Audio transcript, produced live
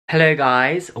Hello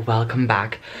guys, welcome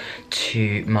back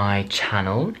to my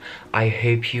channel. I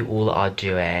hope you all are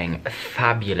doing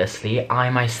fabulously. I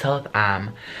myself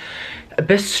am a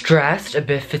bit stressed, a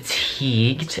bit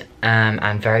fatigued,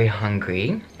 and very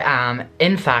hungry.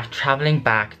 In fact, traveling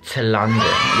back to London,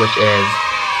 which is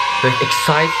both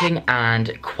exciting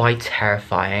and quite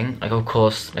terrifying. Like, of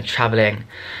course, like traveling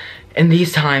in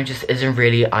these times just isn't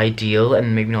really ideal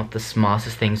and maybe not the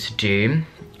smartest thing to do.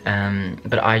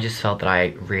 But I just felt that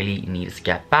I really needed to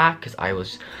get back because I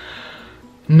was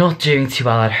not doing too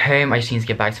well at home. I just need to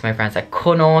get back to my friends at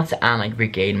Connaught and like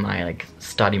regain my like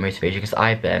study motivation because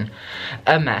I've been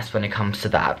a mess when it comes to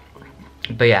that.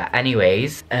 But yeah,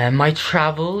 anyways, my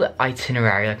travel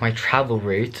itinerary, like my travel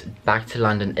route back to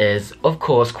London is of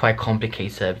course quite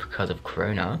complicated because of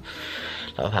Corona.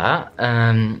 Love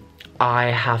that.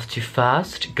 I have to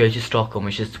first go to Stockholm,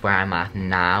 which is where I'm at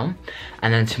now,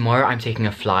 and then tomorrow I'm taking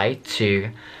a flight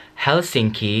to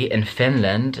Helsinki in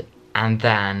Finland, and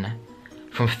then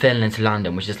from Finland to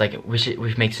London, which is like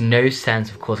which makes no sense,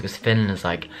 of course, because Finland is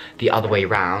like the other way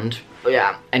around. But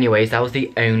yeah, anyways, that was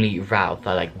the only route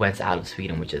that like went out of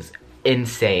Sweden, which is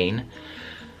insane.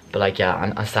 But like, yeah,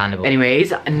 understandable.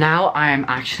 Anyways, now I am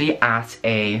actually at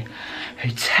a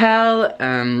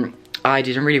hotel. I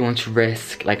didn't really want to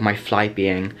risk like my flight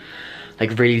being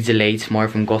like really delayed tomorrow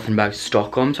from Gothenburg to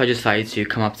Stockholm, so I decided to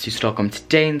come up to Stockholm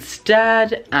today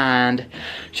instead and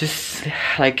just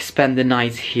like spend the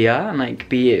night here and like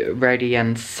be ready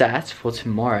and set for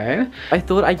tomorrow. I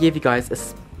thought I'd give you guys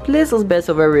a little bit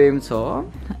of a room tour.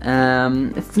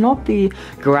 It's not the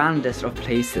grandest of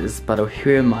places, but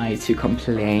who am I to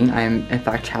complain? I am in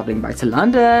fact traveling back to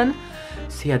London.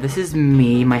 So yeah, this is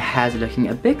me. My hair's looking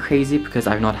a bit crazy because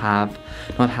I've not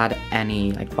had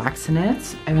any like wax in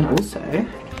it. And then also,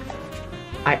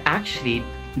 I actually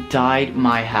dyed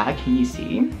my hair. Can you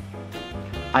see?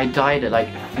 I dyed it like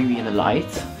maybe in the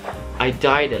light. I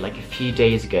dyed it like a few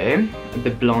days ago, a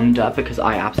bit blonder because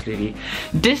I absolutely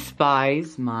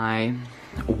despise my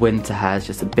winter hair. It's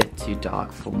just a bit too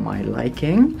dark for my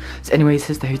liking. So anyways,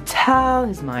 here's the hotel.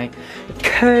 Here's my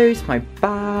coat, my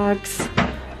bags.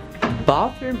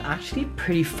 Bathroom actually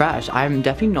pretty fresh. I'm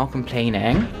definitely not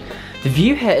complaining. The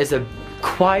view here is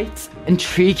quite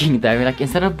intriguing though. Like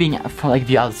instead of being from like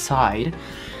view outside,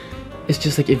 it's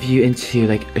just like a view into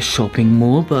like a shopping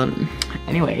mall. But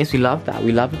anyways, we love that.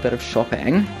 We love a bit of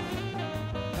shopping.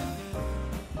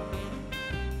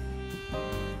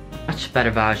 Much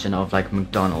better version of like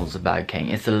McDonald's or Burger King.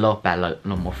 It's a lot better, a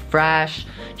lot more fresh,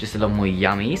 just a lot more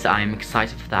yummy. So I'm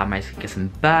excited for that. I might get some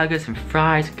burgers, some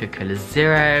fries, Coca-Cola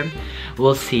Zero.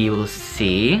 We'll see, we'll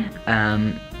see.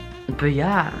 But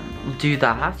yeah, we'll do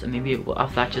that, and maybe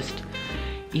after that just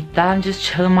eat that and just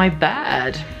chill in my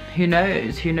bed. Who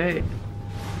knows? Who knows?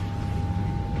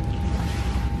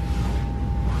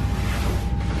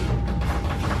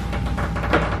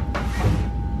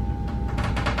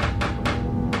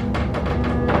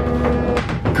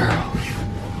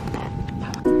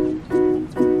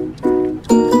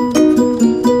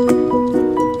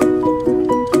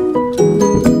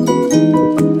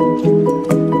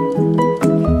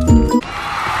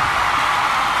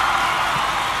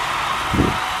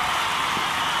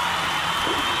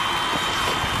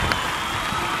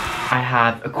 I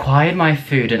have acquired my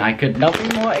food and I could not be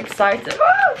more excited.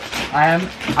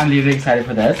 I'm really excited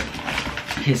for this.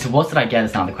 Okay, so what did I get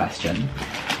is now the question.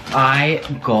 I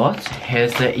got,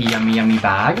 here's the yummy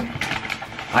bag.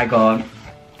 I got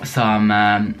some,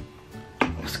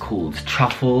 what's it called?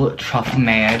 Truffle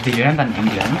mayo. They don't have that in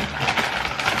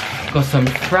England. Got some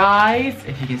fries,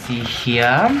 if you can see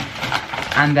here.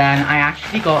 And then I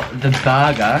actually got the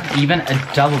burger, even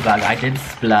a double burger. I did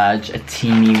splurge a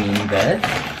teeny weeny bit.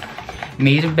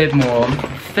 Made a bit more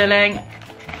filling.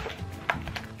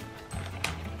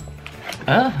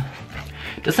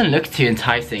 Doesn't look too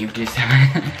enticing if you say,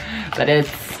 but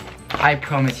I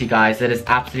promise you guys, it is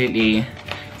absolutely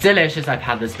delicious. I've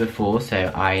had this before,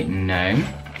 so I know.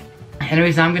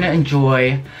 Anyways, I'm gonna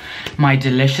enjoy my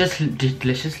delicious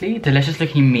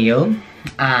looking meal,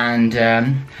 and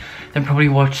then probably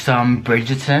watch some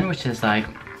Bridgerton, which is like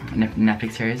a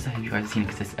Netflix series. I hope you guys have seen it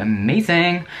because it's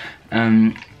amazing.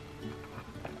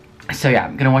 So yeah,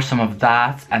 I'm gonna watch some of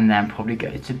that and then probably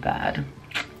go to bed.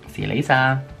 See you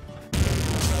later.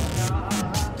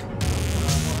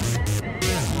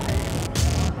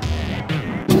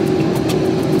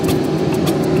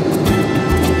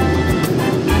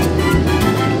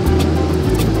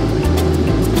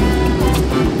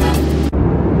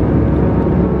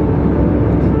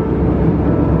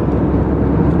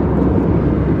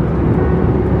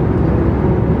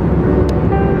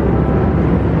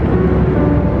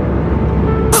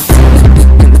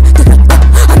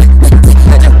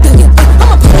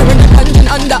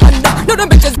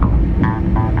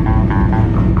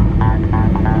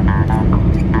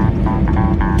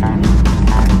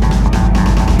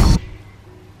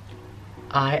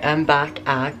 I'm back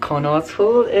at Connaught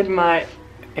Hall in my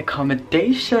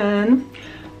accommodation.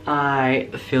 I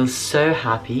feel so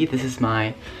happy. This is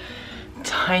my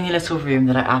tiny little room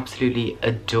that I absolutely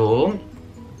adore.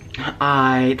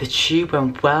 The tube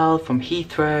went well from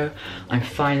Heathrow. I'm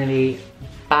finally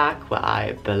back where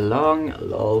I belong,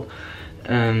 lol.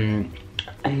 And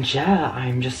yeah,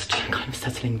 I'm just kind of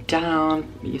settling down.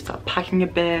 You start packing a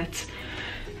bit.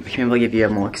 Maybe I'll give you a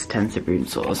more extensive room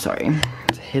tour, sorry.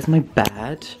 So here's my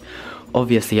bed.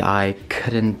 Obviously I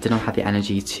did not have the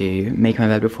energy to make my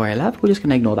bed before I left. We're just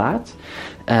gonna ignore that.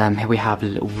 Here we have a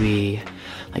little wee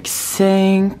like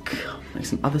sink, like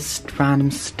some other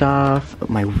random stuff.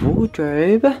 My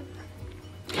wardrobe.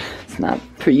 Isn't that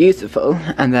beautiful?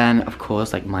 And then of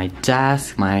course like my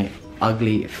desk, my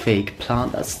ugly fake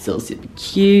plant that's still super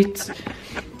cute.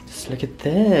 Just look at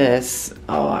this.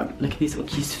 Oh, look at these little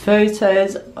cute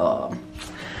photos. Oh,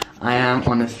 I am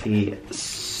honestly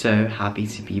so happy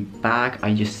to be back.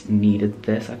 I just needed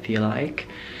this, I feel like.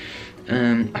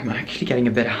 I'm actually getting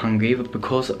a bit hungry, but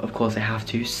because of course I have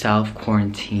to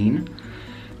self-quarantine,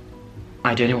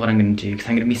 I don't know what I'm gonna do because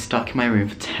I'm gonna be stuck in my room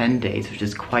for 10 days, which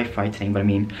is quite frightening. But I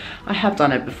mean, I have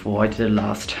done it before. I did it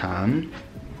last term.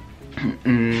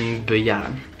 But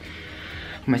yeah,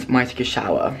 might take a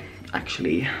shower.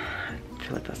 Actually, I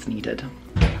feel like that's needed.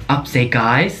 Update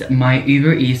guys, my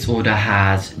Uber Eats order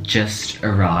has just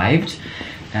arrived.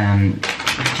 Due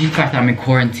to the fact that I'm in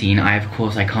quarantine, I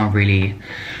can't really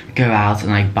go out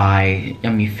and like buy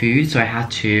yummy food, so I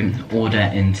had to order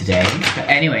in today. But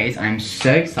anyways, I'm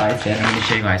so excited. I'm gonna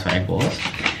show you guys what I bought.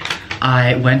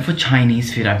 I went for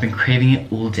Chinese food. I've been craving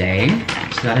it all day,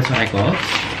 so that is what I got.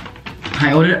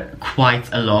 I ordered quite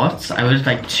a lot. I ordered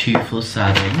like 2 full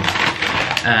servings.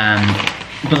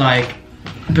 But like,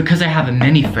 because I have a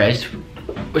mini fridge,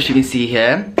 which you can see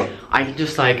here, I can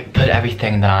just like put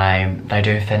everything that I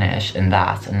don't finish in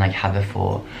that and like have it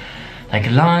for like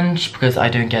lunch, because I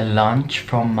don't get lunch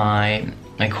from my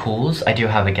calls. I do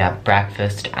have to get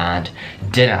breakfast and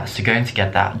dinner, so going to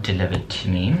get that delivered to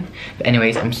me. But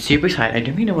anyways, I'm super excited. I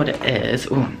don't really know what it is.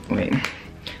 Oh wait,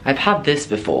 I've had this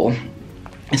before.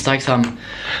 It's like some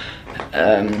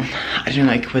I don't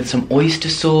know, like with some oyster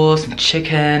sauce, some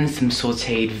chicken, some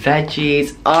sauteed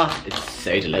veggies. Oh, it's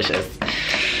so delicious.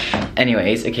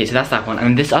 Anyways, okay, so that's that one.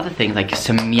 And this other thing, like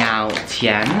some Miao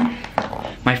Tian.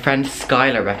 My friend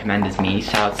Skylar recommended me.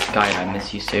 Shout out to Skylar, I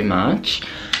miss you so much.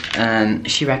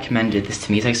 She recommended this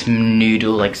to me. It's like some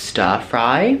noodle, like stir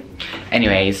fry.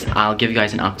 Anyways, I'll give you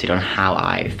guys an update on how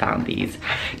I found these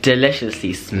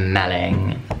deliciously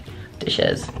smelling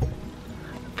dishes.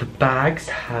 The bags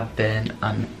have been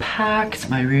unpacked.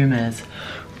 My room is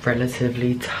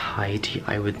relatively tidy,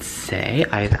 I would say.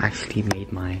 I've actually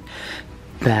made my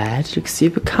bed look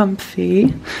super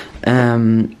comfy.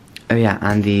 Oh yeah,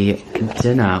 and the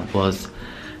dinner was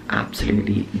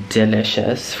absolutely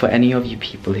delicious. For any of you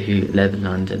people who live in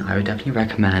London, I would definitely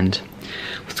recommend,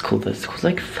 what's it called this? It's called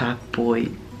like Fat Boy.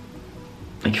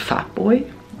 Like Fat Boy?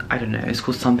 I don't know, it's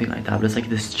called something like that, but it's like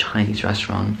this Chinese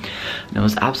restaurant. And it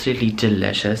was absolutely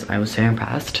delicious. I was so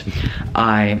impressed.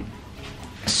 I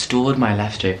stored my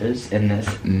leftovers in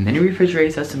this mini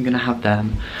refrigerator, so I'm gonna have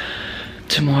them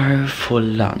tomorrow for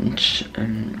lunch.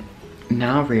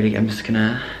 Now really I'm just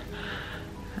gonna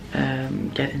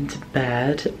get into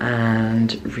bed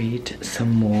and read some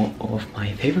more of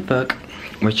my favorite book,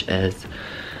 which is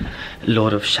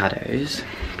Lord of Shadows,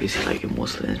 basically like a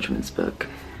Mortal Instruments book.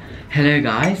 Hello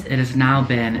guys, it has now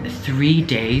been 3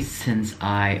 days since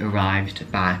I arrived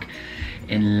back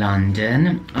in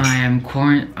London. I'm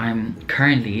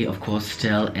currently, of course,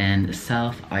 still in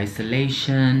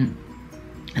self-isolation,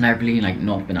 and I've really like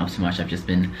not been up so much. I've just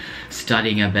been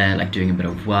studying a bit, like doing a bit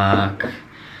of work,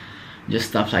 just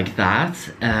stuff like that.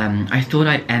 I thought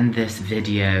I'd end this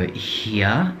video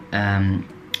here,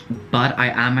 but I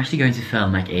am actually going to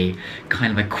film like a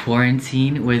kind of a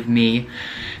quarantine with me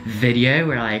video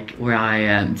where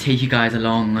I take you guys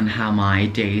along on how my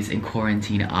days in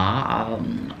quarantine are.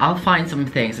 I'll find some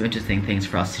interesting things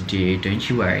for us to do, don't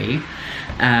you worry.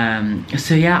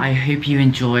 So yeah, I hope you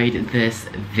enjoyed this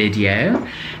video,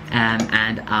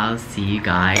 and I'll see you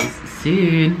guys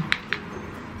soon.